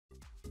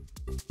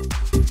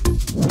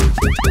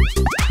Is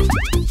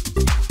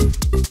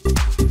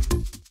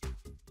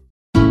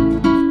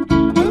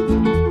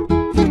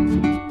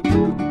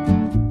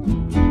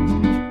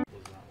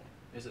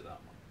it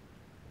that one?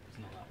 It's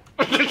not that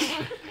one.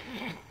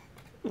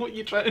 What are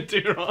you trying to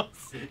do,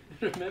 Ross?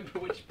 Remember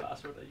which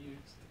password I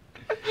used.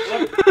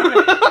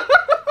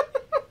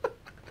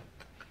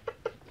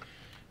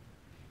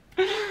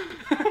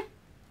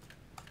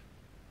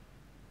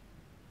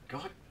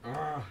 God.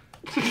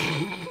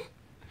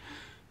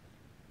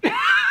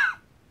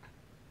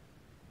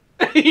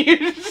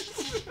 You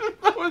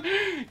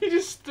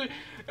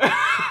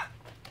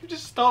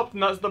just stopped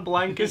and that's the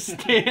blankest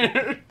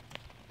stare.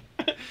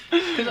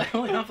 Because I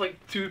only have like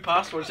 2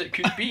 passwords it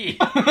could be.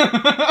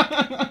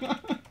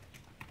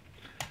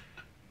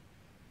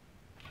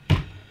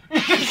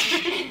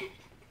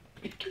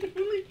 It can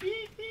only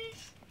be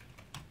these.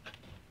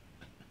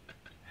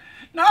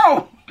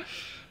 No!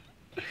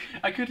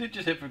 I could have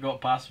just hit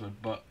forgot password,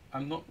 but I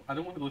don't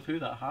want to go through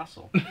that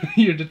hassle.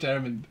 You're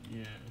determined.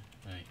 Yeah.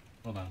 Right.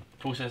 Hold on.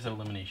 Process of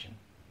elimination.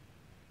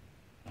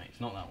 Right,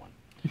 it's not that one.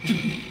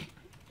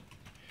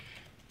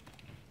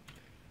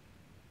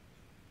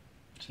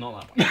 It's not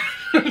that one.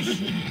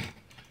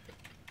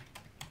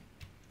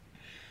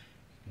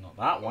 Not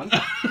that one.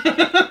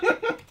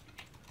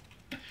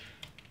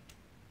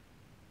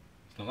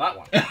 It's not that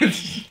one.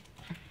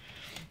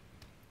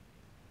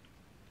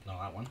 Not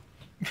that one.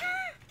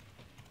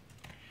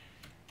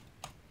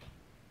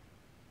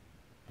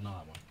 Not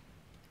that one.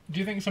 Do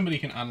you think somebody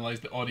can analyse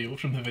the audio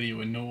from the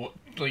video and know what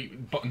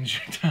like buttons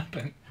you're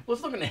tapping? Well,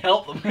 it's not going to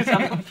help them because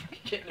I'm not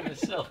getting it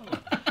myself.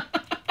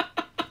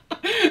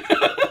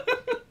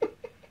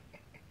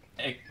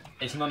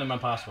 It's none of my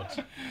passwords.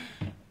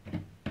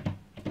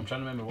 I'm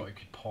trying to remember what it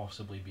could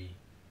possibly be.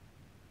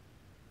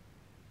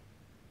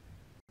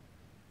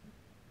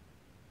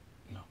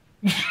 No.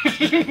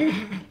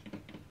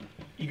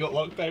 You got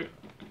locked out.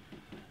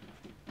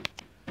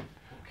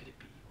 What could it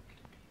be? What could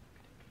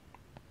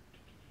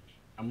it be?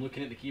 I'm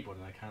looking at the keyboard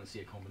and I can't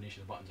see a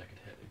combination of buttons I could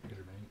hit that could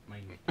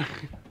remind me.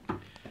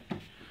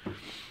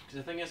 Because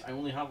the thing is, I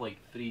only have like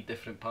 3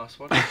 different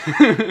passwords.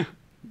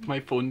 My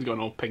phone's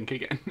gone all pink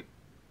again.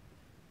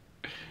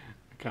 The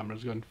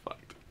camera's gone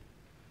fucked.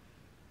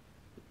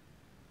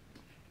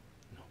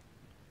 No.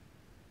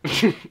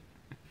 It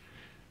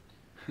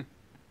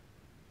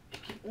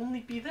can only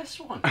be this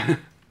one.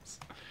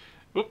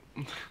 Oop.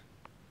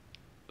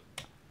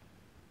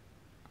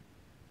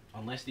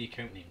 Unless the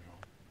account name's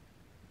wrong.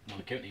 No,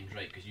 the account name's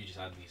right because you just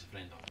added me as a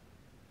friend on it.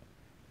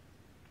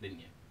 Didn't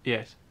you?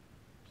 Yes.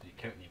 So the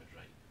account name is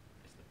right.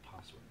 It's the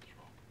password that's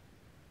wrong.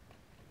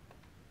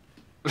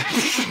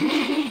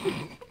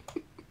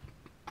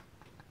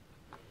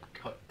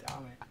 God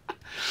damn it.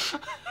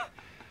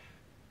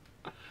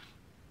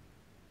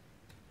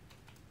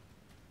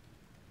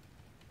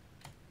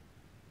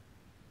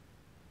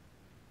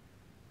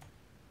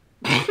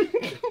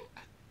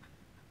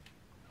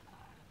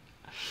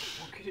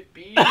 What could it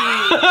be?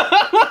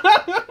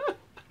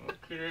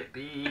 What could it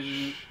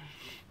be?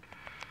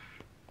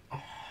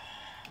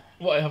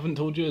 What I haven't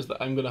told you is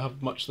that I'm going to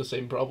have much the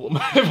same problem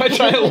if I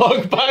try to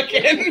log back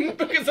in,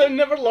 because I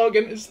never log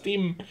into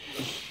Steam.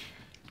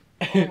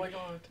 Oh my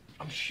god.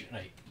 I'm shooting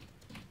right.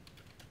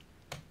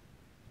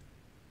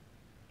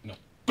 No.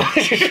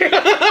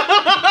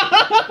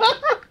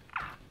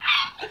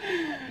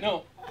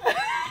 No.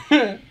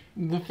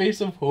 The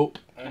face of hope.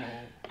 I know.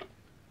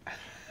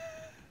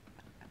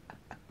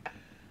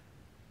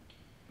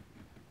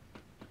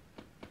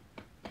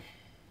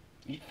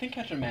 You'd think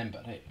I'd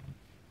remember, right?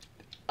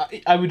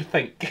 I would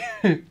think.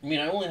 I mean,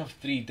 I only have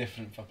 3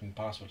 different fucking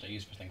passwords I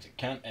use for things.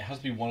 It has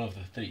to be one of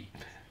the 3.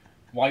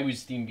 Why would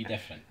Steam be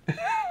different?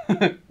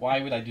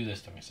 Why would I do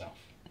this to myself?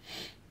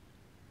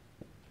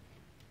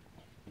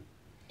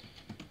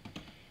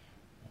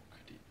 What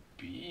could it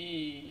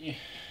be?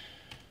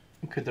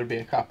 Could there be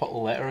a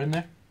capital letter in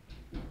there?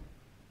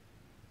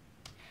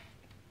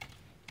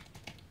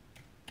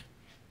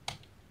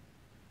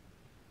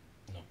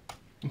 No.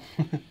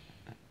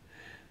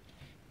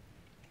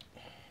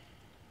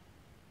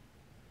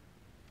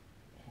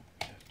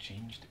 I've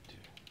changed it to.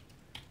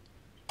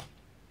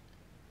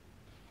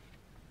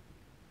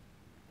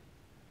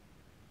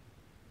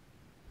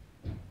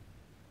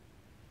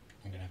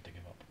 I'm gonna have to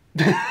give up.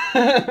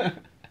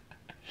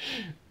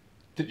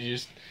 Did you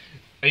just...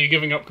 Are you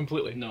giving up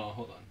completely? No,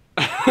 hold on.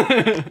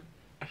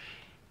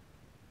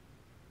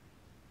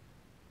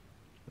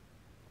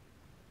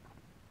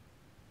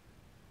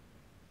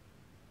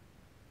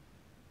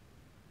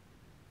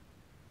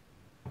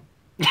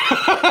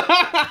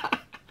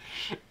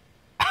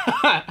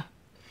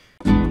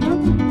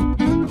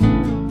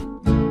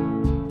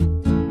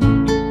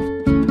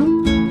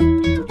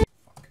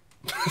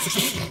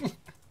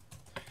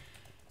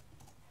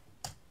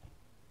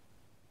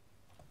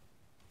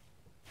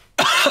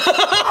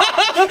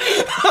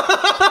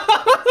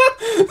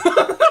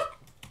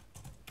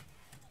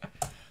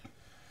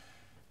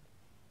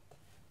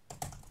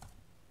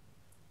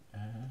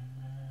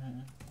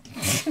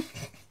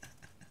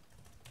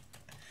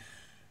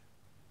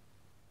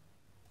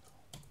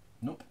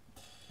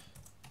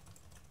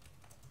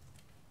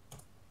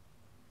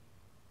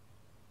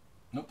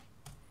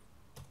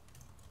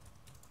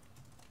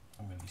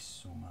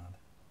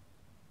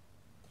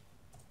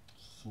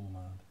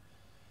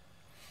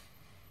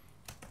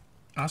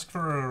 Ask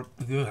for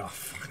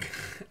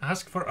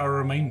Ask for a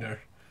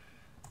reminder.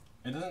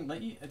 It doesn't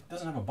let you. It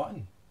doesn't have a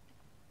button.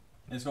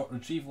 It's got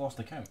retrieve lost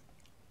account.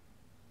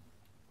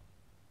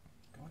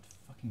 God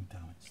fucking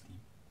damn it, Steve.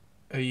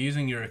 Are you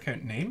using your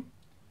account name?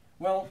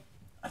 Well,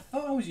 I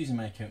thought I was using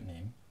my account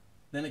name.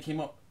 Then it came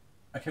up,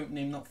 account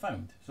name not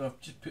found. So I've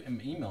just put in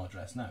my email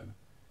address now,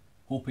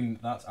 hoping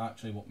that that's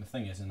actually what my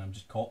thing is, and I'm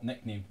just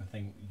nicknamed my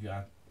thing. You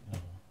add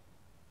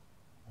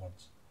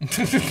words.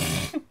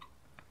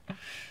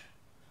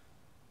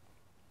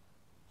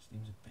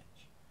 Steam's a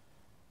bitch.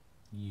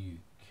 You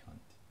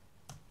cunt.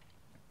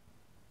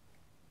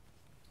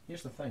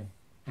 Here's the thing.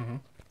 Mm-hmm.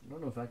 I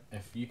don't know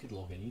if you could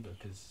log in either,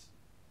 because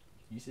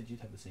you said you'd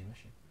have the same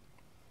issue.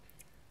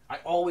 I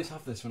always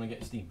have this when I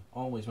get Steam.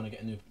 Always when I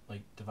get a new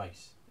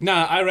device.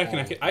 Nah, I reckon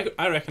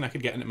I reckon I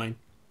could get into mine.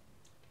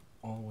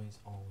 Always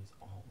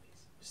with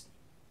Steam.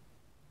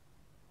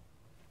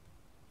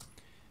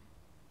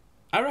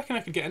 I reckon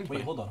I could get into Wait,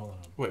 mine. hold on.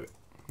 Wait.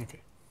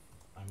 Okay.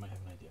 I might have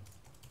an idea.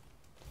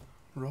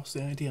 Ross,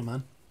 the idea,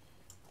 man.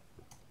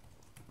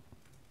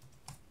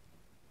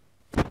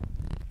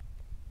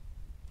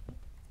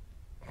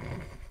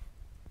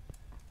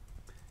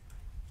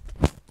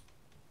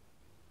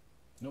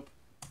 Nope.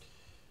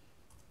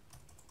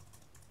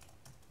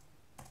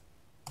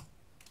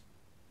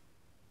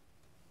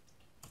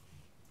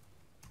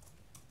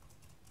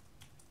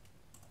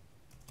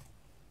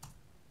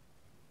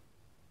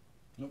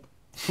 Nope.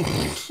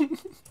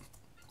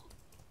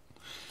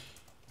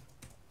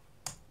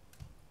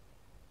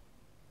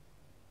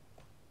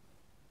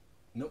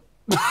 Nope.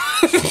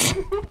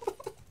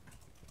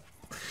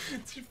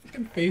 It's your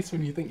fucking face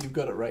when you think you've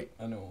got it right.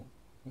 I know.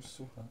 I'm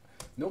so hot.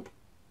 Nope.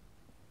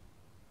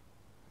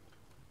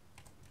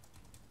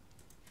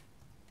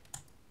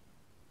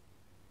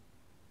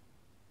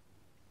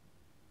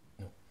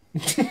 Nope.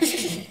 Let's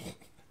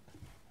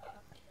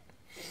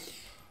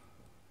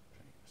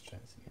try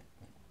this again.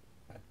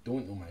 I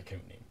don't know my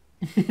account name.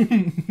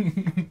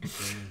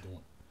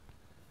 Don't.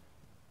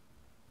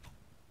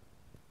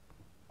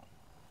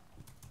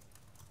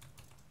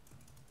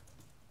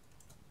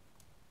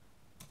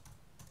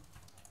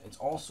 It's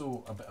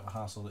also a bit of a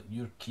hassle that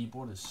your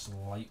keyboard is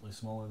slightly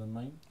smaller than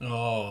mine.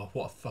 Oh,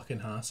 what a fucking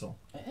hassle.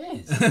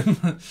 It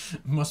is.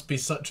 Must be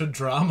such a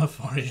drama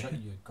for you. Shut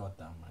your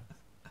goddamn mouth.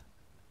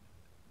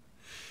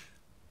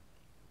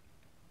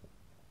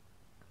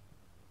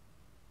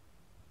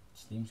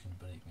 Steam's gonna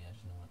break me, I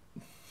just know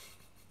it.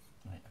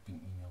 Right, I've been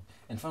emailed.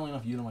 And funnily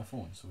enough, you're on my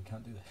phone, so we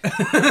can't do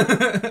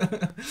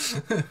this.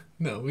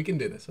 No, we can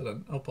do this. Hold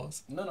on, I'll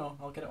pause. No,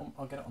 I'll get it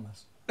on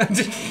this.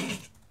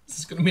 This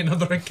is going to be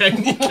another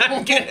account you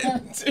can't get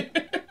into.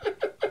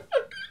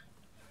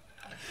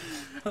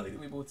 I think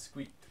we both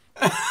squeaked.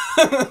 Right,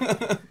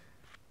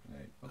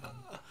 hold on.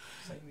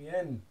 Sign me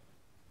in.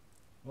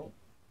 Oh.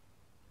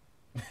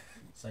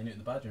 Sign out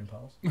the badgering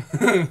pals.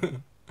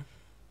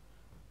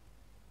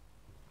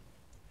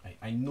 Right,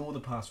 I know the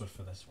password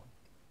for this one.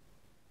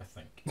 I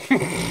think.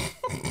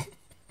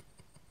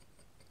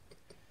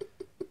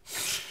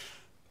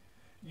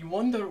 You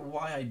wonder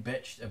why I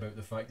bitched about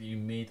the fact that you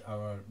made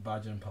our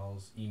Badger and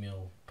Pals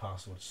email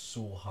password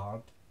so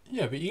hard.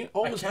 Yeah, but you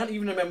always... I can't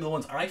even remember the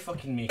ones I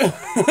fucking make.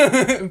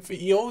 But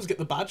you always get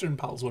the Badger and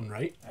Pals one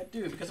right. I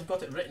do, because I've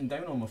got it written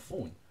down on my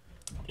phone.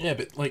 Yeah,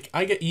 but like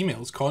I get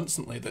emails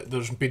constantly that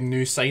there's been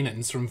new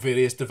sign-ins from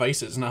various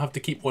devices, and I have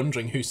to keep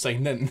wondering who's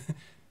signed in.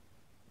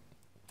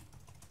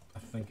 I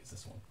think it's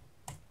this one.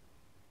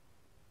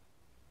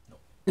 No.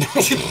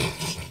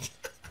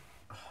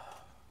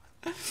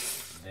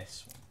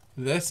 This one.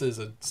 This is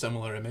a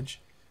similar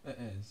image. It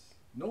is.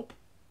 Nope.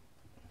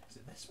 Is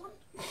it this one?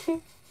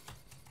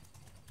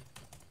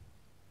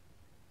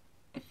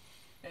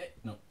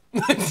 No.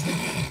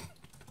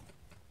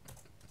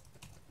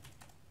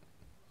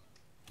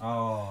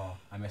 Oh,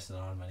 I missed an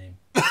R in my name.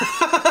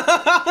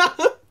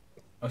 I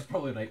was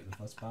probably right with the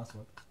first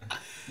password.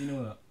 You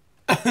know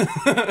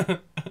that.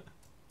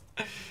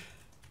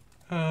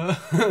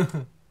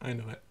 I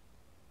know it.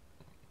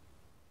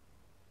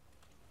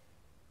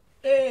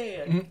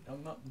 Hey,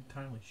 I'm not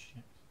entirely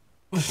shit.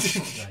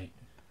 Right.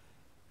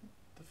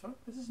 The fuck?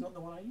 This is not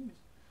the one I use.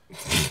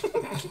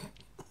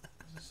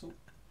 This is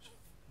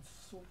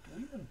so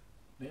weird.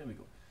 There we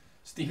go.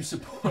 Steam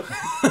support.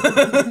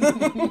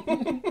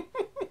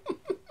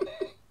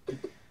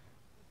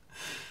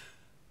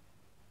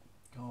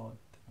 God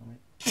damn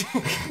it.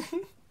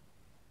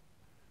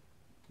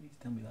 Please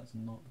tell me that's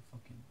not the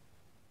fucking...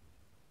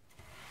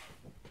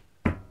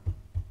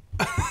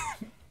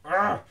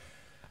 Ah!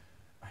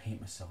 I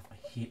hate myself.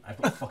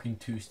 I've got fucking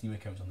 2 Steam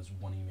accounts on this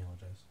one email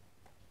address.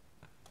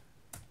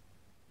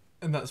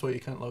 And that's why you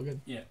can't log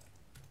in? Yeah.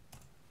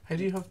 How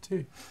do you have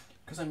 2?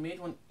 Because I made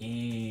one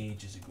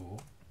ages ago,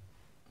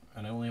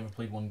 and I only ever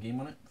played one game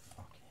on it.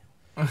 Fuck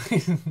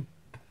hell.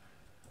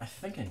 I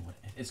think I know what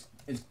it is.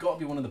 It's got to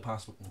be one of the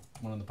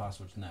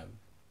passwords now.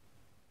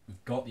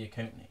 We've got the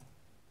account name.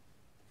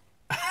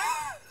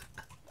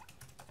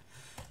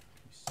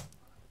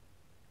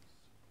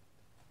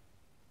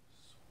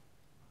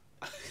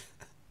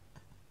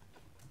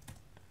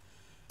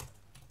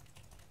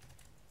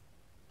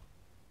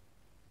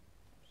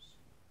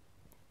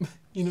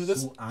 You know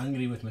this. So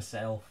angry with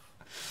myself.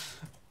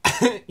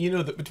 You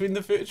know that between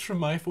the footage from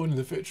my phone and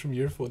the footage from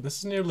your phone, this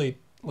is nearly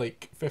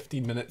like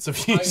 15 minutes of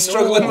you I know.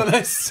 struggling with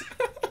this.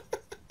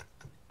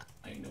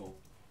 I know.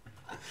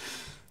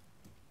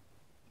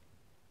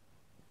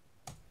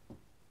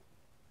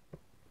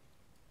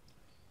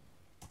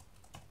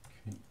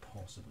 Couldn't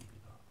possibly be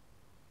that.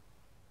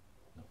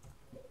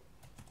 No.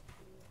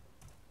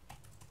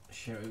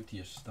 Shout out to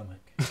your stomach.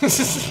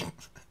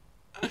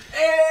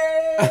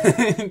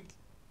 Hey!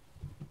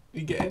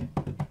 You get in?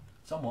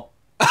 Somewhat.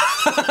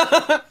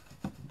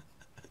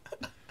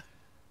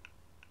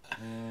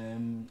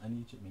 I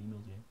need to check my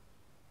emails again.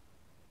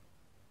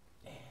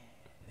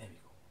 There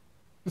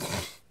we go.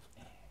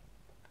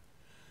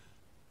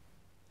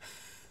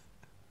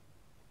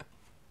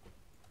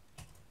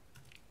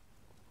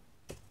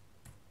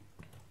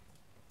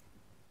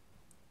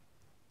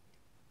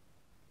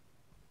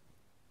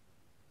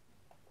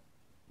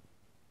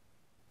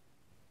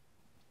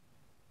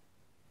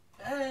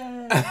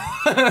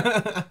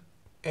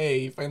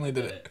 Hey, you finally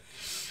did it.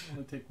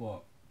 It'll take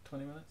what?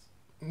 20 minutes?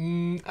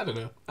 I don't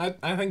know.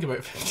 I think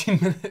about 15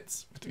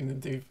 minutes between the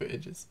two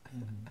footages.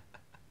 Mm-hmm.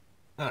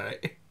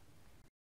 Alright.